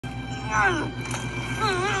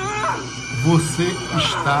Você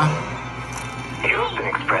está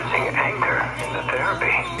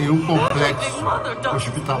em um complexo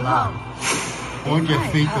hospitalar onde é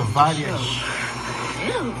feita várias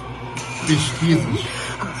pesquisas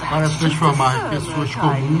para transformar pessoas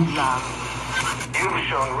comuns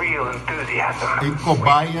em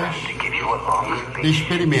cobaias de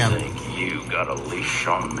experimento.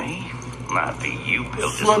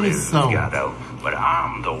 Sua missão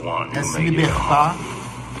é se libertar,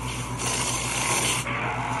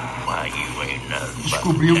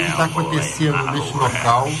 descobrir o que está acontecendo neste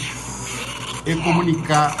local e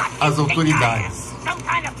comunicar às autoridades.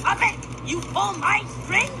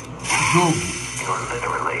 Jogo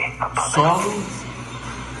solo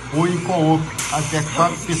ou em co-op até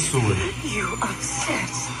 4 pessoas.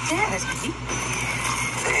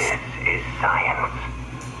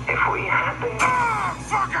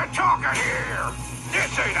 Fucking talking here!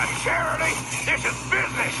 This ain't a charity, this is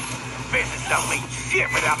business! Business don't mean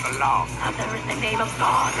shit without the law. There is the name of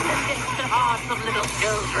God in the distant hearts of little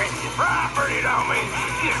children. Property don't mean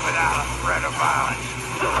shit without a threat of violence.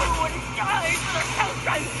 Who would die for the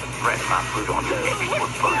children? Spread my food on the people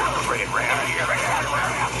with food spread around here.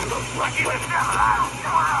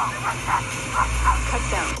 Cut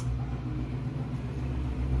down.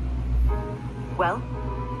 Well,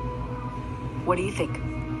 what do you think?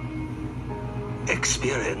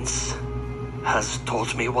 Experience has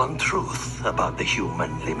taught me one truth about the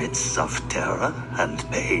human limits of terror and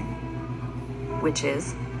pain. Which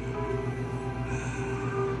is?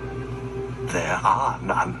 There are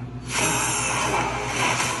none.